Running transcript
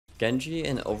Genji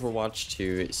in Overwatch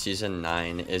 2 Season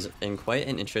 9 is in quite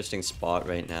an interesting spot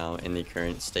right now in the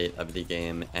current state of the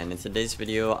game, and in today's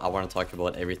video I want to talk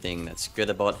about everything that's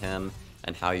good about him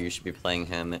and how you should be playing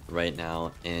him right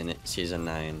now in Season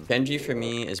 9. Genji for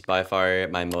me is by far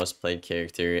my most played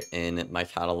character in my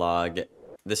catalog.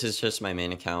 This is just my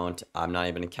main account. I'm not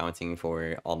even accounting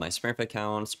for all my Smurf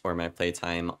accounts or my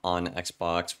playtime on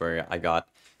Xbox where I got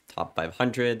top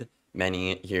 500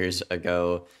 many years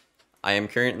ago. I am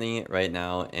currently right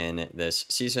now in this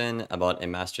season about a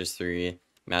Masters 3,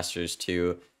 Masters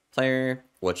 2 player,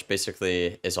 which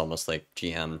basically is almost like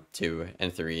GM 2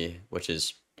 and 3, which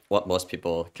is what most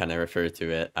people kind of refer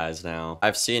to it as now.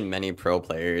 I've seen many pro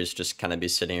players just kind of be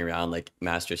sitting around like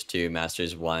Masters 2,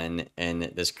 Masters 1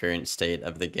 in this current state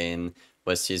of the game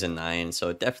was Season 9, so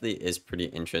it definitely is pretty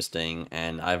interesting,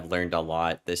 and I've learned a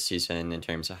lot this season in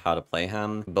terms of how to play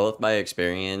him, both by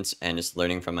experience and just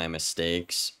learning from my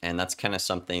mistakes, and that's kind of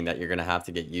something that you're going to have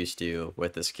to get used to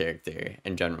with this character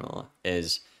in general,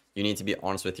 is you need to be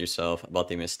honest with yourself about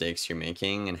the mistakes you're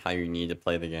making and how you need to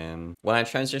play the game. When I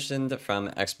transitioned from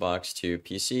Xbox to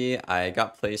PC, I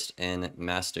got placed in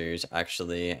Masters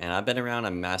actually, and I've been around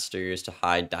a Masters to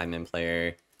high diamond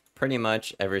player pretty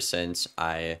much ever since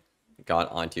I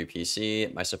got onto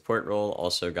PC. My support role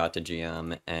also got to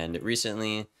GM, and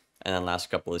recently, and the last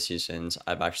couple of seasons,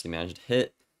 I've actually managed to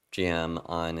hit GM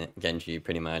on Genji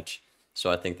pretty much.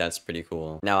 So I think that's pretty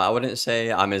cool. Now, I wouldn't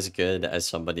say I'm as good as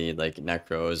somebody like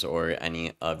Necros or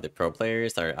any of the pro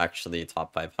players that are actually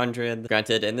top 500.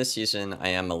 Granted, in this season, I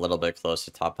am a little bit close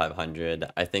to top 500.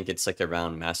 I think it's like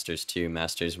around Masters 2,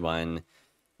 Masters 1,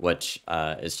 which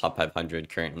is top 500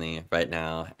 currently right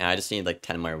now. And I just need like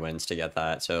 10 more wins to get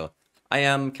that. So I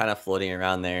am kind of floating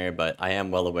around there, but I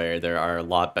am well aware there are a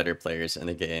lot better players in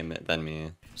the game than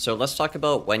me. So let's talk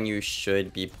about when you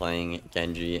should be playing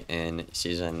Genji in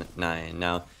Season 9.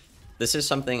 Now, this is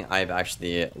something I've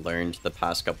actually learned the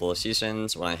past couple of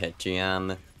seasons when I hit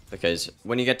GM, because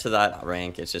when you get to that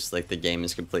rank, it's just like the game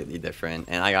is completely different.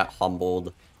 And I got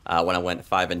humbled when I went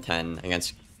 5 and 10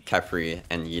 against Kefri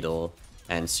and Yeedle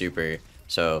and Super.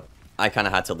 So I kind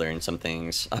of had to learn some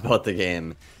things about the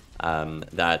game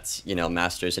that, you know,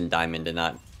 Masters and Diamond did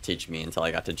not teach me until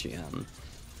I got to GM.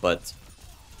 But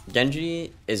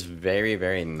Genji is very,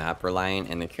 very map reliant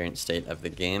in the current state of the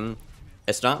game.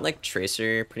 It's not like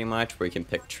Tracer pretty much, where you can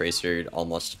pick Tracer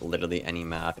almost literally any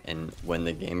map and win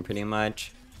the game pretty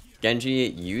much. Genji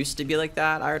used to be like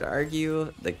that, I would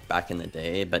argue, like back in the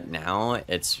day, but now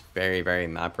it's very, very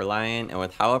map reliant, and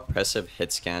with how oppressive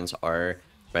hit scans are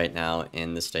right now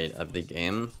in the state of the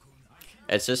game,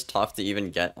 it's just tough to even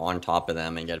get on top of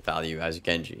them and get value as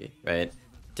Genji, right?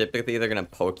 Typically, they're going to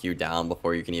poke you down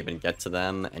before you can even get to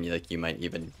them, and you might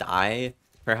even die,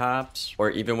 perhaps. Or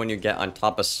even when you get on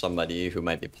top of somebody who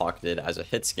might be pocketed as a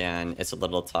hit scan, it's a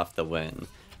little tough to win.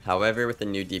 However, with the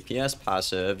new DPS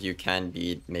passive, you can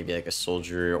beat maybe like a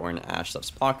soldier or an Ashe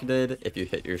that's pocketed if you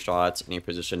hit your shots and you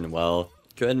position well.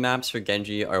 Good maps for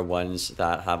Genji are ones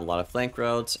that have a lot of flank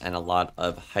routes and a lot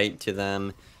of height to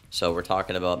them. So we're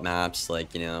talking about maps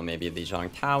like, you know, maybe the Zhang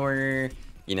Tower,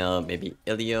 you know, maybe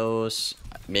Ilios,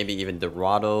 maybe even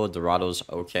Dorado. Dorado's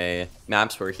okay.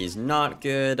 Maps where he's not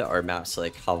good are maps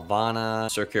like Havana.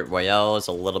 Circuit Royale is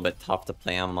a little bit tough to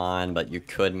play him on, but you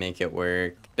could make it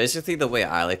work. Basically, the way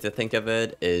I like to think of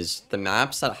it is the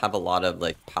maps that have a lot of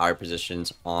like power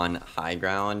positions on high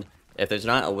ground. If there's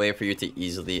not a way for you to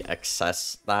easily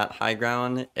access that high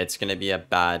ground, it's going to be a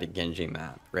bad Genji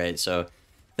map, right? So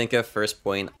think of first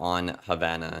point on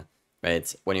Havana,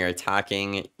 right? When you're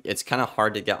attacking, it's kind of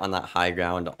hard to get on that high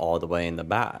ground all the way in the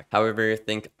back. However,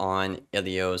 think on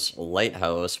Ilios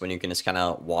Lighthouse, when you can just kind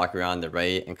of walk around the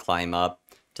right and climb up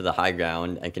to the high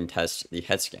ground and contest the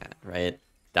hit scan, right?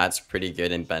 That's pretty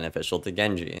good and beneficial to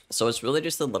Genji. So it's really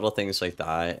just the little things like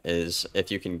that, is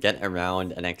if you can get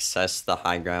around and access the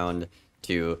high ground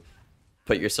to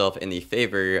put yourself in the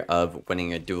favor of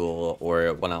winning a duel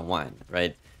or one-on-one,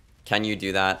 right? Can you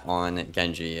do that on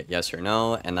Genji? Yes or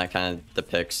no? And that kind of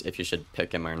depicts if you should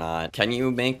pick him or not. Can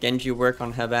you make Genji work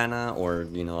on Havana or,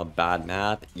 you know, a bad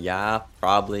map? Yeah,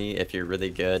 probably. If you're really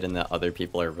good and the other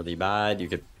people are really bad, you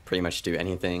could pretty much do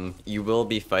anything. You will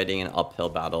be fighting an uphill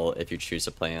battle if you choose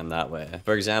to play him that way.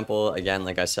 For example, again,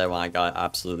 like I said, when I got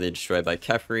absolutely destroyed by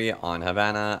Kefri on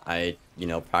Havana, I, you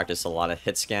know, practiced a lot of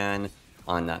hit scan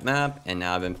on that map, and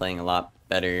now I've been playing a lot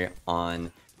better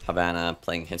on Havana,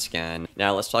 playing hit scan.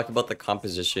 Now let's talk about the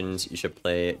compositions you should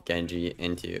play Genji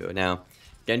into. Now,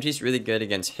 Genji's really good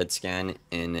against hit scan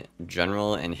in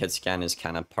general, and hit scan is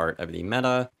kind of part of the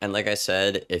meta. And like I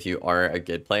said, if you are a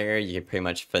good player, you can pretty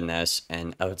much finesse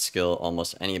and outskill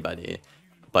almost anybody.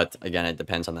 but again, it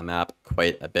depends on the map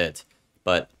quite a bit.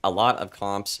 But a lot of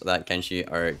comps that Genji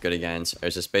are good against are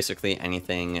just basically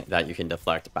anything that you can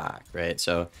deflect back, right?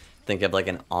 So think of like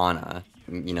an Ana,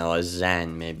 you know, a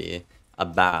Zen maybe, a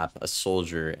Bap, a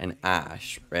Soldier, an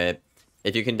Ashe, right?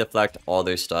 If you can deflect all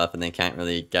their stuff and they can't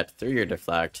really get through your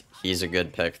deflect, he's a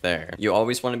good pick there. You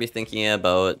always want to be thinking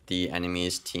about the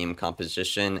enemy's team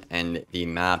composition and the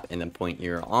map and the point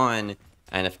you're on,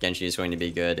 and if Genji is going to be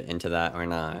good into that or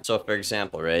not. So for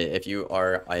example, right, if you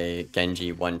are a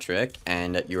Genji one trick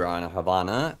and you're on a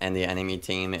Havana and the enemy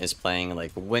team is playing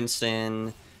like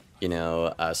Winston, you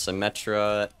know,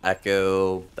 Symmetra,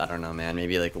 Echo, I don't know, man,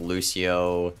 maybe like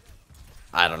Lucio,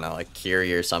 I don't know, like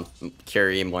Kiri or something,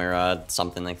 Kiri, Moira,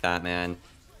 something like that, man.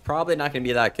 Probably not going to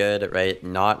be that good, right?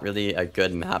 Not really a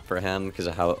good map for him because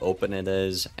of how open it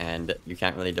is, and you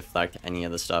can't really deflect any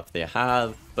of the stuff they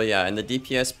have. But yeah, in the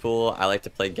DPS pool, I like to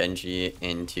play Genji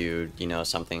into, you know,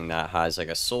 something that has like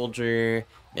a Soldier,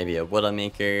 maybe a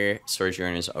Widowmaker.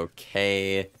 Sojourn is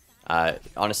okay.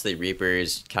 Honestly, Reaper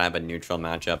is kind of a neutral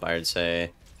matchup, I would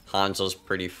say. Hanzo's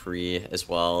pretty free as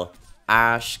well.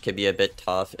 Ashe could be a bit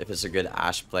tough if it's a good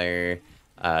Ashe player.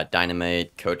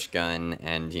 Dynamite, Coach Gun,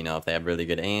 and you know, if they have really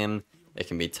good aim, it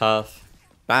can be tough.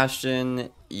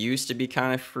 Bastion used to be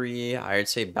kind of free. I would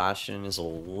say Bastion is a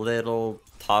little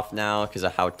tough now because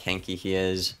of how tanky he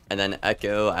is. And then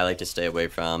Echo, I like to stay away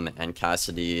from, and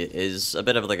Cassidy is a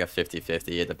bit of like a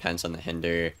 50-50. It depends on the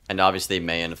hinder. And obviously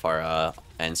Mei and Pharah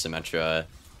and Symmetra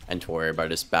and Torb are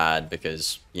just bad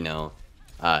because, you know,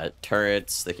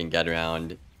 turrets, they can get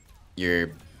around your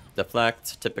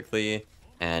deflect typically,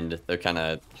 and they're kind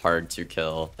of hard to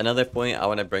kill. Another point I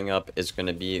want to bring up is going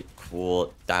to be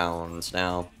cooldowns.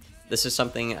 Now, this is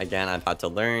something, again, I've had to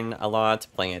learn a lot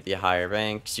playing at the higher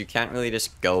ranks. You can't really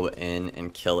just go in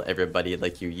and kill everybody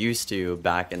like you used to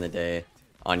back in the day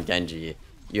on Genji.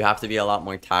 You have to be a lot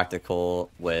more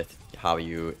tactical with how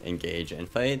you engage in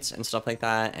fights and stuff like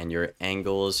that, and your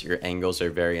angles are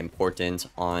very important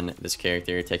on this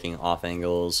character, taking off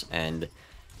angles and,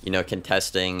 you know,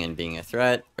 contesting and being a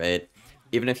threat, right?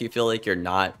 Even if you feel like you're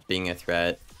not being a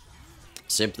threat,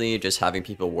 simply just having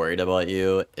people worried about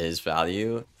you is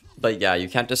value. But yeah, you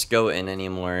can't just go in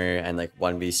anymore and like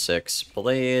 1v6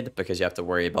 Blade because you have to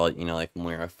worry about, you know, like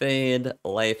Moira Fade,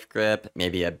 Life Grip,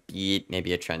 maybe a Beat,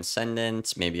 maybe a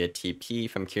Transcendence, maybe a TP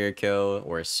from Kiriko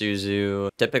or Suzu.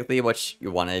 Typically what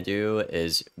you want to do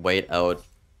is wait out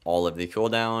all of the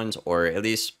cooldowns, or at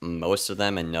least most of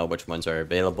them, and know which ones are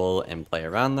available and play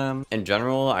around them. In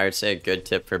general, I would say a good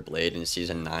tip for Blade in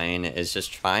Season 9 is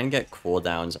just try and get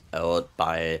cooldowns out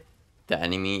by the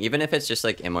enemy. Even if it's just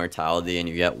like Immortality and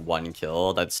you get one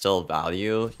kill, that's still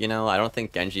value, you know? I don't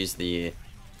think Genji's the,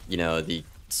 you know, the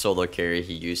solo carry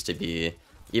he used to be.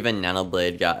 Even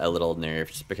Nanoblade got a little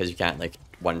nerfed because you can't like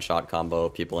one-shot combo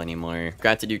people anymore.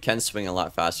 Granted, you can swing a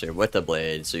lot faster with the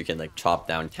blade, so you can like chop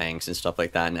down tanks and stuff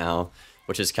like that now,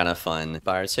 which is kind of fun.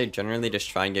 But I would say generally just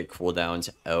try and get cooldowns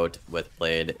out with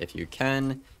Blade if you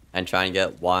can, and try and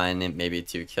get 1, maybe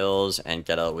 2 kills and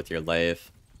get out with your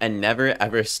life. And never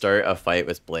ever start a fight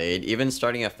with Blade. Even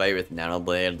starting a fight with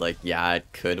Nanoblade, like, yeah, it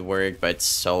could work, but it's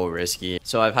so risky.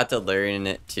 So I've had to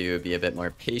learn to be a bit more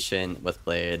patient with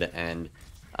Blade, and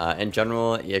in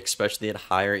general, especially at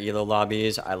higher elo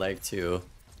lobbies, I like to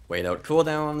wait out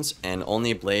cooldowns and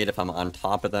only Blade if I'm on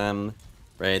top of them,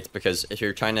 right? Because if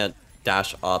you're trying to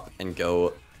dash up and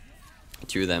go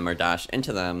to them or dash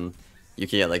into them, you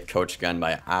can get like Coach Gun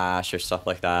by Ashe or stuff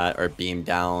like that, or beam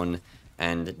down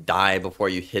and die before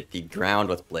you hit the ground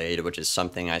with Blade, which is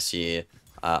something I see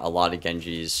a lot of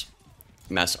Genjis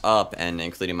mess up, and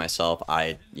including myself,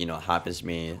 you know, it happens to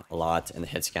me a lot in the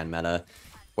hit scan meta,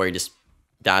 where you just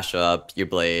dash up, you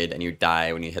Blade, and you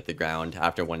die when you hit the ground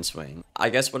after one swing.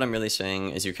 I guess what I'm really saying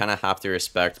is you kind of have to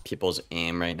respect people's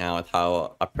aim right now with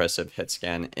how oppressive hit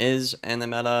scan is in the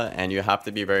meta, and you have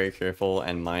to be very careful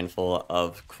and mindful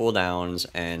of cooldowns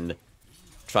and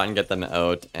try and get them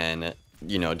out, and,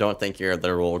 you know, don't think you're a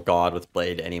literal god with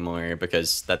Blade anymore,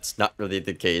 because that's not really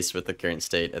the case with the current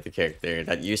state of the character.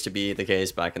 That used to be the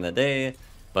case back in the day,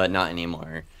 but not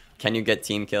anymore. Can you get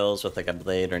team kills with like a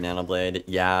Blade or Nanoblade?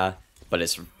 Yeah, but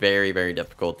it's very, very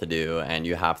difficult to do, and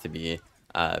you have to be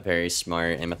very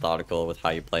smart and methodical with how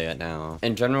you play it now.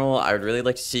 In general, I would really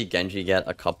like to see Genji get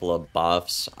a couple of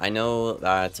buffs. I know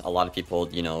that a lot of people,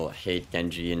 you know, hate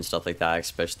Genji and stuff like that,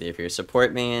 especially if you're a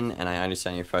support main, and I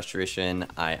understand your frustration.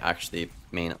 I actually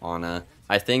main Ana.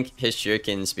 I think his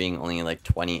shurikens being only like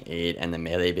 28 and the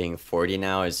melee being 40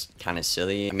 now is kind of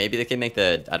silly. Maybe they can make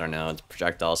the, I don't know, the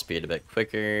projectile speed a bit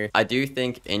quicker. I do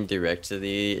think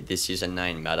indirectly the Season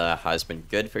 9 meta has been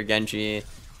good for Genji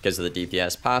because of the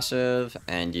DPS passive,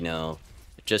 and, you know,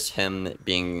 just him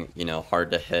being, you know, hard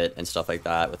to hit and stuff like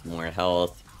that with more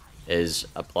health is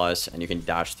a plus, and you can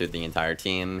dash through the entire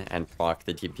team and proc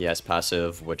the DPS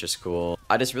passive, which is cool.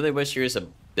 I just really wish he was a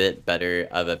bit better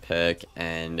of a pick,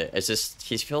 and it's just,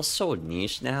 he feels so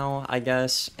niche now, I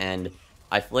guess, and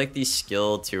I feel like the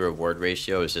skill to reward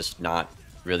ratio is just not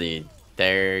really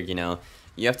there, you know.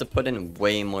 You have to put in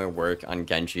way more work on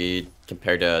Genji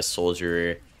compared to a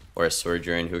soldier or a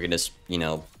sojourn who can just, you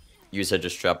know, use a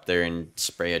disruptor and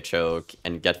spray a choke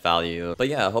and get value. But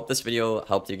yeah, I hope this video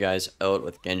helped you guys out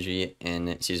with Genji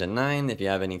in Season 9. If you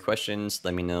have any questions,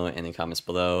 let me know in the comments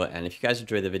below. And if you guys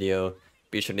enjoyed the video,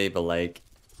 be sure to leave a like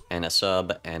and a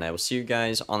sub. And I will see you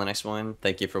guys on the next one.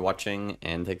 Thank you for watching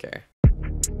and take care.